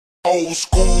Old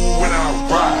school when I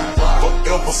ride,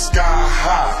 forever sky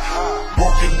high.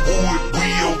 Broken wood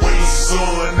wheel when the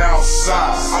sun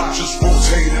outside. I'm just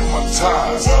rotating my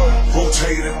tires,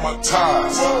 rotating my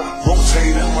tires,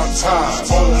 rotating my tires,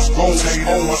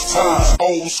 rotating my tires.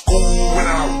 Old school when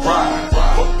I ride,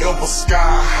 forever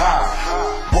sky high.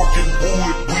 Broken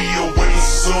wood wheel when the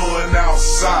sun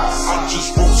outside. I'm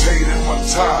just rotating my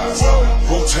tires,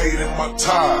 rotating my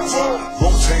tires,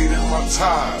 rotating my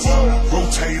tires,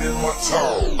 rotating my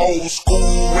tires. Old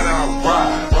school when I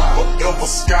ride, forever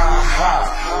sky high.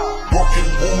 Broken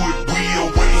wood wheel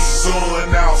when the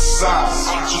sun outside.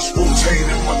 I'm just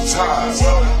rotating my tires,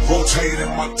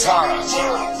 rotating my tires,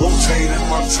 rotating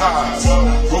my tires,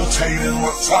 rotating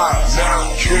my tires. Now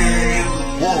I'm carrying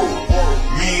the world,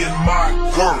 me and my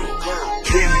girl.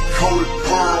 Candy coated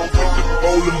pearl with the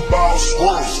bowling ball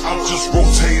swirls. I'm just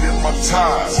rotating my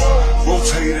tires,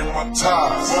 rotating my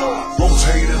tires,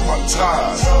 rotating my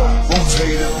tires,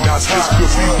 rotating my tires. Now this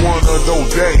could be one of those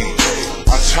days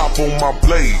I chop on my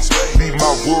blades, leave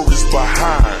my worries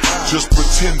behind, just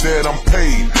pretend that I'm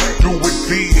paid. Do it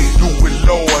big, do it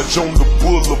large on the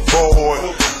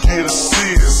boulevard. Get a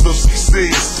sense of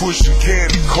success, pushing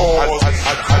candy cars.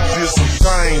 I did some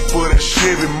things for that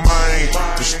Chevy, man.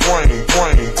 The spring,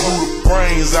 brain, blew the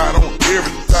brains out on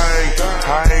everything.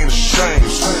 I ain't ashamed,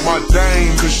 shoot my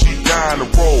dame, cause she down the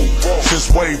road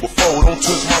since way before. Don't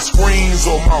touch my screens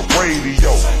or my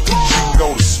radio, she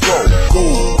go to slow.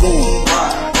 Cool,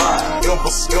 ride,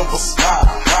 ever high,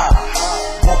 high.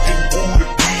 Broken wood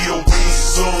wheel when the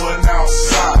sun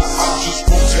outside. I'm just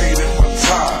rotating my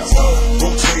tires,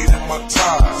 rotating my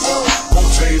tires,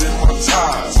 rotating my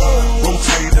tires,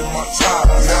 rotating my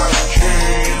tires. Now I'm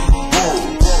carrying the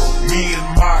world, me and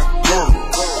my girl.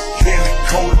 Candy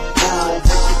coated pearl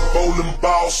with the bowling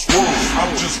ball swirls.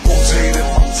 I'm just rotating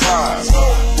my tires,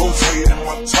 rotating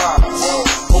my tires,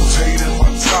 rotating my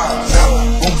tires,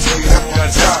 rotating my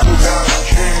tires. Now I'm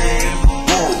carrying the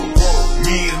world,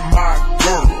 me and my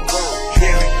girl.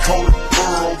 Candy coated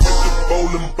pearl with the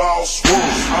bowling ball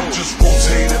swirls. I'm just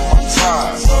rotating my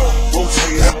tires,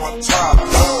 rotating my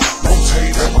tires,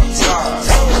 rotating my tires,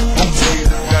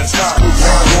 rotating my tires.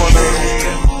 One of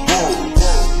them,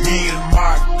 me and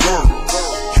my girl.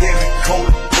 Candy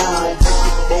coated pearl with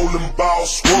the bowling ball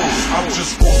swirls. I'm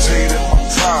just rotating my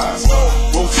tires,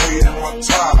 rotating my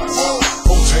tires,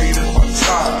 rotating my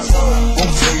tires,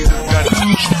 rotating my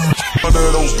tires. One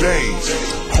of those days,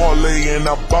 parlay and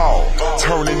I ball,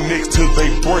 turning nicks till they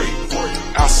break.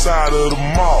 Outside of the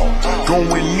mall,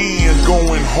 going in,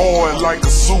 going hard like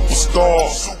a superstar.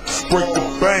 Break the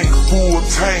bank, full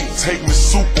tank, take me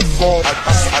super far. I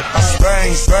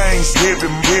bang, heavy,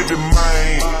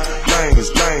 man. Lanes,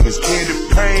 candy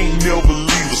pain, never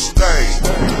leave a stain.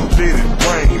 Let it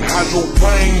rain,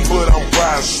 hydroplane, but I'm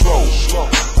riding slow.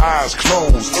 Eyes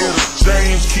closed, get a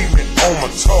James, keep me on my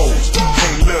toes.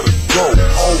 Can't let it go.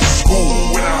 Old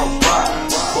school when I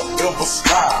ride, forever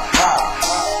sky high.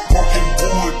 Broken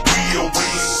wood wheel when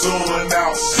the sun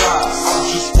outside. I'm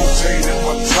just rotating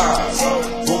my tires,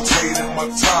 rotating my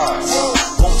tires,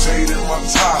 rotating my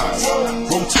tires,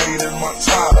 rotating my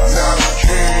tires. Now I'm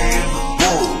carrying the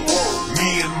world, me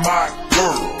and my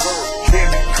girl.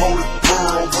 Candy coated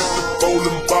pearl with the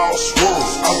bowling ball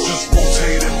swirls. I'm just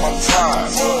rotating my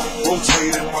tires,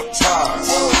 rotating my tires,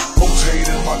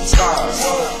 rotating my tires,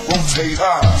 rotating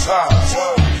tires.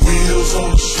 Wheels on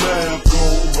the slab go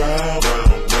round,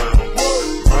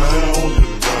 round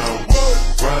and round,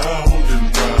 round and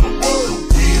round. The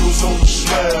wheels on the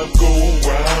slab go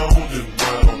round and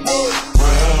round,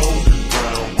 round and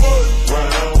round,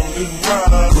 round and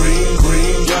round.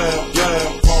 Green, lamp,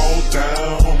 all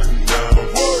down and down,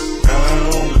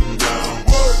 down and down,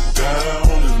 down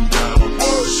and down.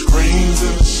 The screens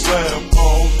in the slab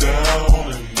all down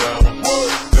and down,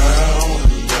 down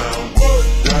and down,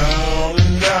 down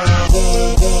and down.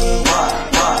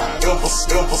 Ride,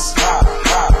 ever sky.